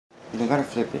You don't gotta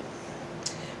flip it.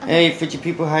 Okay. Hey, Fishy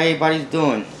people, how everybody's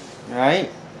doing? Alright?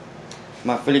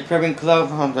 My Philly Caribbean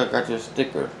Club, I got your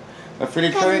sticker. My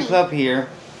Philly Caribbean Club here.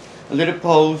 A little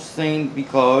post saying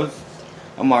because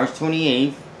on March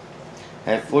 28th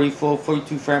at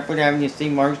 4442 Frankfurt Avenue,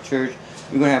 St. Mark's Church,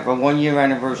 we're gonna have our 1-year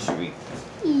anniversary.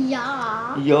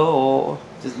 Yeah. Yo,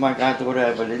 this is my goddaughter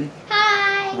Evelyn.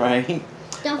 Hi. Right?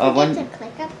 Don't forget to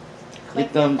click up.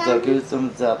 Give thumbs up, give a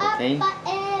thumbs up, okay?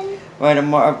 Button.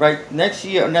 Right, next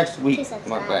week, next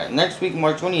week,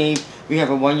 March 28th, we have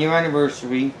a 1-year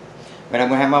anniversary. Right, I'm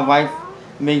gonna have my wife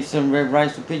make some red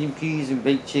rice with pigeon peas and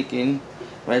baked chicken.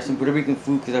 Right, some Puerto Rican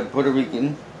food because I'm Puerto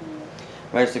Rican.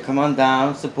 Right, so come on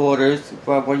down, support us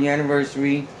for our 1-year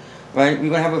anniversary. Right, we're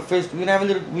gonna have a fish.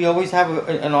 We always have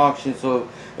an auction. So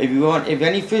if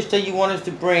any fish that you want us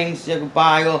to bring, so you can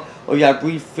buy or you got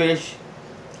breed fish,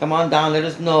 come on down, let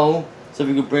us know so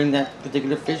we can bring that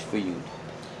particular fish for you.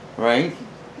 Right?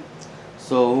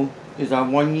 So it's our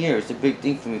 1 year. It's a big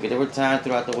thing for me because there were times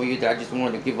throughout the whole year that I just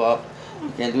wanted to give up. I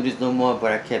can't do this no more,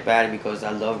 but I kept at it because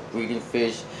I love breeding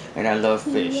fish and I love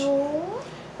fish.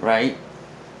 Right?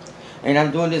 And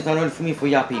I'm doing this not only for me, for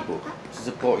y'all people. To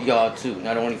support y'all too.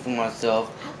 Not only for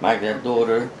myself, my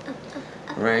goddaughter.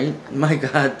 Right? My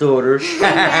goddaughter.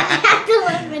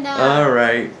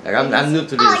 Alright. I'm new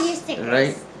to this.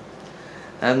 Right?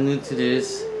 I'm new to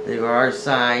this. There go our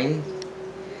sign.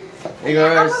 There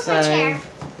go our sign.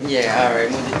 Yeah, alright,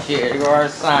 move the chair. There go our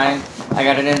sign. I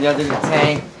got it under the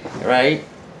tank. Right?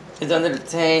 It's under the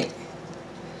tank.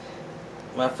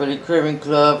 My Philly Caribbean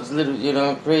Club is a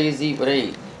little, crazy, but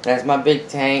hey, that's my big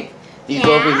tank. These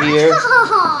over here.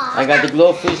 I got the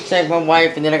glowfish tank, my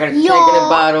wife, and then I got a tank in the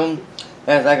bottom.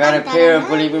 As I got a pair of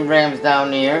believing rams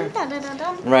down there.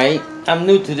 Right? I'm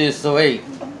new to this, so hey,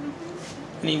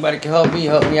 anybody can help me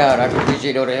out. I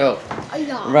appreciate all the help.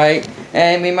 Right?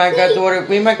 And me and my goddaughter,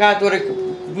 we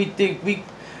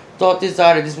thought this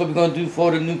out. This is what we're gonna do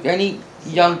for any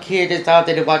young kid that's out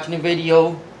there that's watching the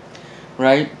video.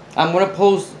 Right? I'm gonna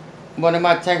post one of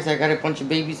my tanks. I got a bunch of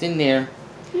babies in there.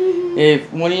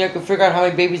 If one of you can figure out how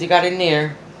many babies you got in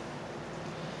there,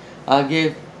 I'll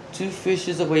give 2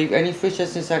 fishes away. Any fish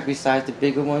that's inside besides the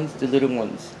bigger ones, the little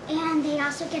ones. And they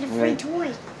also get a free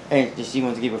toy. And she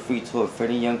wants to give a free toy for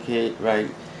any young kid, right?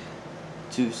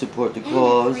 To support the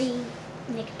cause. And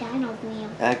a free McDonald's meal.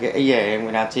 Yeah, and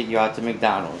when I take you out to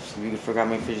McDonald's, you can figure out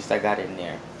how many fishes I got in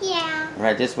there. Yeah.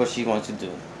 Right, that's what she wants to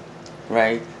do.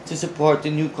 Right? To support the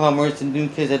newcomers, the new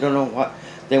kids that don't know what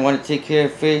they want to take care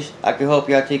of fish. I can help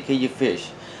y'all take care of your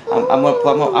fish. I'm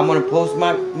gonna post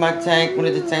my tank, one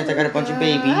of the tanks. I got a bunch of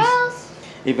babies.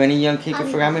 If any young kid can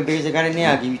figure out how many babies I got in there,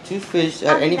 I'll give you 2 fish.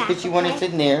 Any fish you want is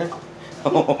in there.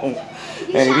 And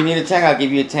if you need a tank, I'll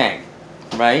give you a tank.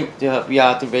 Right? To help you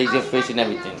out to raise your fish and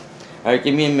everything. Alright,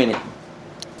 give me a minute.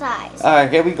 Alright,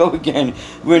 here we go again.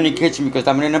 We're in the kitchen because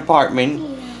I'm in an apartment.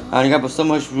 I only got so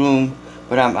much room,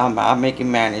 but I'm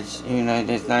making manage.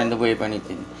 It's not in the way of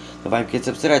anything. The wife gets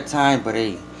upset at times, but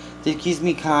hey, this keeps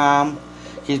me calm.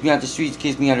 Keeps me out the streets,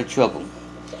 keeps me out of trouble.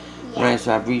 Yeah. Right,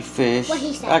 so I breed fish.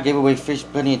 I give away fish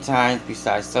plenty of times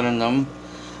besides selling them.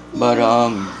 But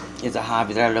it's a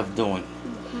hobby that I love doing.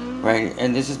 Right,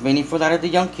 and this is mainly for a lot of the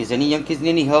young kids. Any young kids need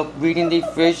any help breeding their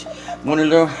fish, want to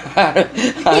learn how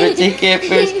to take care of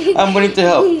fish, I'm willing to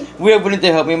help. We're willing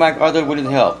to help. Me and my other are willing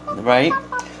to help. Right?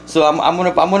 So I'm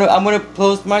gonna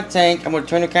post my tank. I'm gonna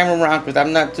turn the camera around because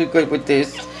I'm not too good with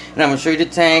this. And I'm gonna show you the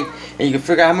tank, and you can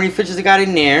figure out how many fishes I got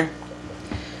in there.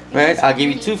 Right? I'll give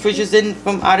you 2 fishes in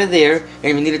from out of there. And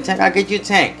if you need a tank, I'll get you a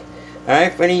tank.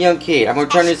 Alright? For any young kid. I'm going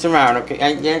to turn this around. Okay?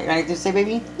 Anything to say,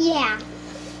 baby? Yeah.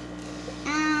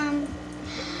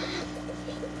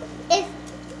 If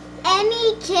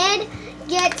any kid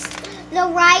gets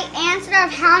the right answer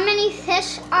of how many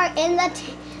fish are in the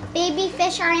baby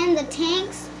fish are in the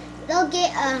tanks, they'll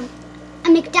get a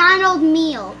McDonald's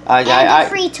meal and a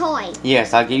free toy.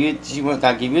 Yes, I'll give you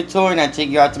a toy and I'll take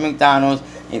you out to McDonald's.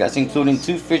 And that's including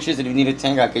 2 fishes. And if you need a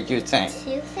tank, I'll get you a tank.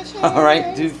 2 fishes.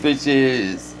 Alright, 2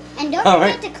 fishes. And don't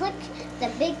forget to click the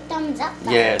big thumbs up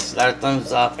button. Yes, a lot of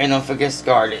thumbs up. And don't forget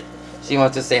Scarlett. She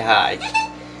wants to say hi.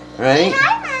 Right? Say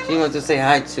hi, Mama. She wants to say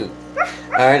hi too.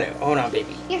 Alright, hold on,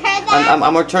 baby. You heard that? I'm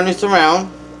gonna turn this around.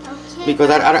 Okay. Because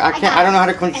I don't know how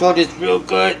to control this real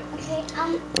good. Okay,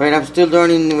 Right, I'm still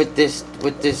learning with this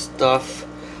stuff.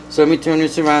 So let me turn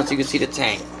this around so you can see the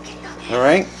tank.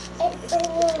 Alright?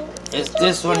 It's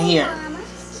this one here.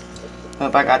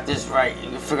 Hope I got this right.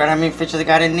 You forgot how many fishes I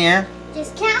got in there?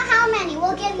 Just count how many.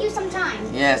 We'll give you some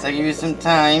time. Yes, I'll give you some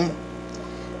time.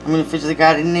 How many fishes I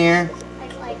got in there?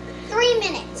 Like 3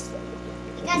 minutes.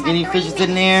 You guys have Any 3 fishes minutes.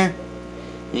 in there?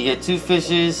 You get 2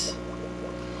 fishes.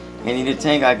 You need a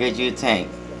tank, I'll get you a tank.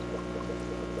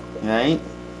 Right?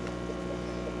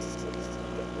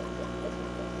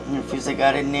 Feels like I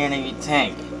got in there in your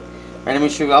tank. Right, let me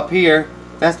show you up here.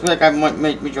 That's like I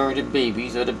make majority of the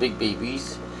babies or the big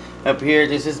babies. Up here,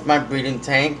 this is my breeding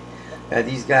tank. Got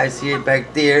these guys here,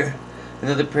 back there.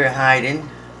 Another pair hiding.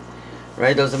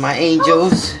 Right, those are my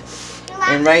angels.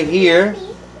 And right here,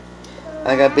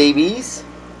 I got babies.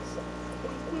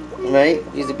 Right,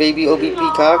 these are baby OB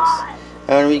peacocks.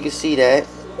 I don't know if you can see that.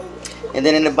 And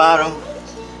then in the bottom,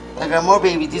 I got more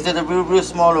babies. These are the real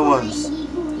smaller ones.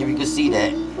 If you can see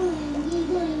that.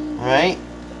 Alright.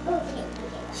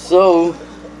 So,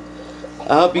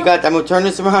 I hope you got. I'm gonna turn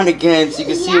this around again so you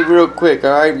can see it real quick.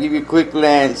 Alright, give you a quick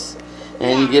glance.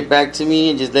 And you get back to me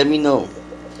and just let me know.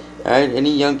 Alright,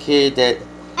 any young kid that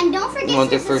and don't forget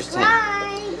to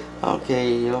subscribe.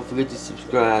 Okay, don't forget to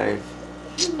subscribe.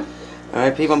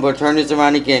 Alright, people, I'm going to turn this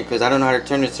around again because I don't know how to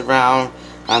turn this around.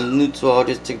 I'm new to all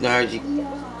this technology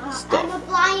stuff. I'm a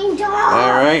flying dog.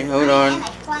 Alright, hold on.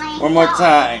 One more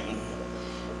time.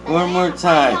 One more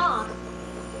time.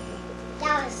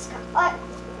 That was Scarlet.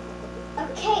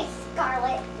 Okay,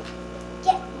 Scarlet.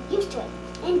 Get used to it.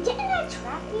 And didn't I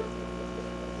trap you?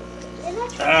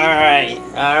 Alright,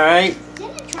 alright.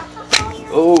 Didn't I trap you?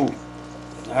 Oh,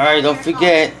 alright, don't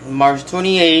forget, March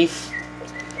 28th.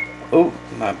 Oh,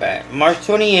 my bad. March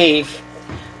 28th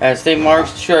at St.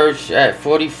 Mark's Church at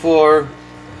 42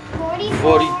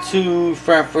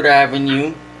 Frankfurt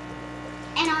Avenue.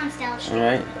 And on Stella Street.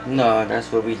 Alright, no, that's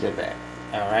where we live at.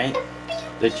 Alright,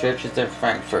 the church is in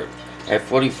Frankfurt at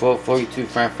 42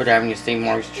 Frankfurt Avenue, St.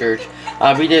 Mark's Church.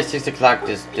 I'll be there 6 o'clock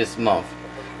this month.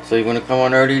 So you want to come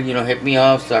on early, you know, hit me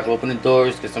up so I can open the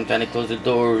doors because sometimes they close the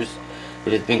doors.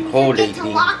 But it's been cold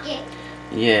lately. Lock it.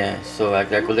 Yeah, so I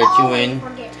could let you in.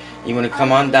 You want to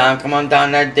come on down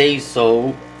that day,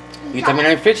 so you tell me how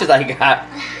many fishes I got,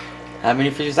 how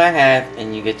many fishes I have,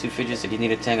 and you get 2 fishes. If you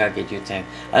need a tank, I'll get you a tank.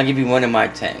 I'll give you one of my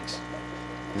tanks.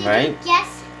 Right? Did you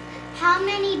guess how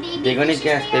many baby They're gonna fishes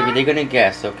guess, they baby. are? They're gonna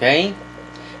guess, okay?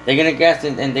 They're gonna guess,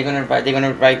 and they're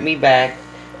gonna write me back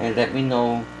and let me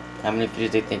know how many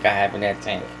fishes they think I have in that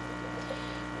tank.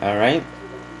 All right?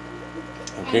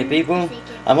 Okay, people.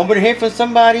 I'm over here for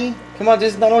somebody. Come on,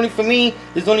 this is not only for me.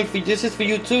 This is for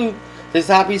you too. This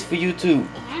hobby's for you too.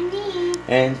 And me.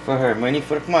 And for her.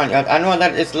 Come on. I know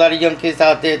there's a lot of young kids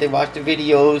out there. They watch the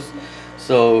videos.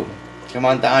 So come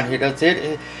on down. Hit us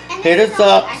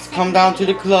up. Come down to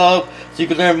the club so you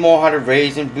can learn more how to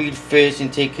raise and breed fish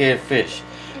and take care of fish.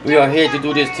 We are here to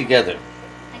do this together.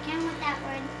 Again with that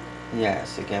word.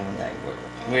 Yes, again with that word.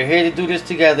 We're here to do this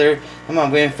together. Come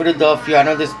on, we're in Philadelphia. I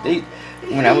know this.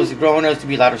 When I was growing up, there used to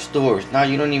be a lot of stores. Now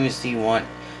you don't even see one.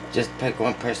 Just pick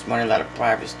one person, money, a lot of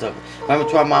private stuff. Remember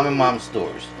to our mom and mom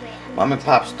stores, mom and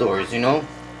pop stores, you know.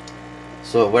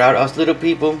 So without us little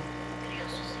people,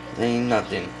 there ain't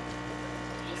nothing.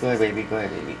 Go ahead, baby. Go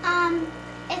ahead, baby.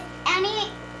 If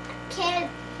any kid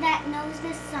that knows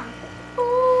this song,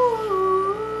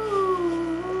 ooh,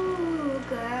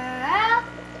 girl.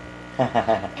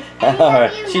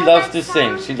 Alright, she loves to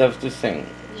sing. She loves to sing.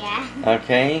 Yeah.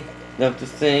 Okay. Love to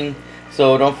sing.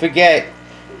 So don't forget,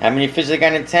 how many fish I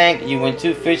got in a tank? You want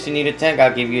 2 fish, you need a tank,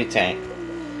 I'll give you a tank.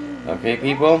 Okay,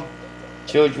 people?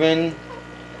 Children.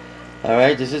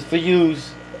 Alright, this is for you.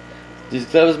 This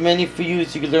club is mainly for you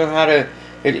so you can learn how to.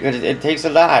 It takes a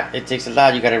lot. It takes a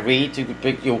lot. You gotta read to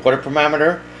pick your water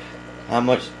thermometer, how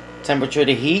much temperature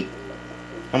to heat,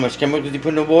 how much chemicals you put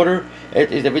in the water.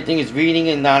 Everything is reading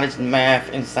and knowledge and math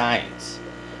and science.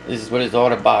 This is what it's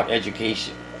all about,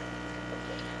 education.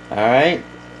 Alright?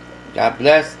 God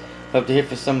bless. Hope to hear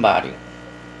from somebody.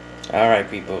 Alright,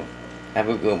 people. Have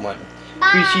a good one.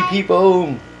 Bye. Fishy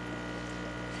people.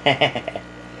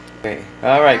 Okay.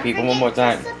 Alright, people. One more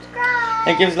time.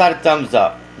 And give us a lot of thumbs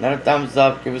up. A lot of thumbs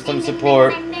up. Give us some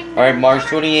support. Alright, March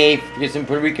 28th. Get some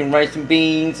Puerto Rican rice and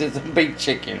beans and some baked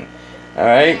chicken.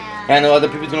 Alright? Yeah. I know other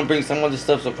people's going to bring some other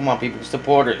stuff, so come on, people.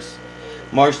 Support us.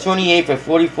 March 28th at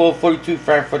 42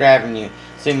 Frankfurt Avenue,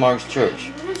 St. Mark's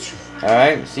Church.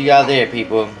 Alright, see y'all there,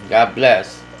 people. God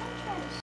bless.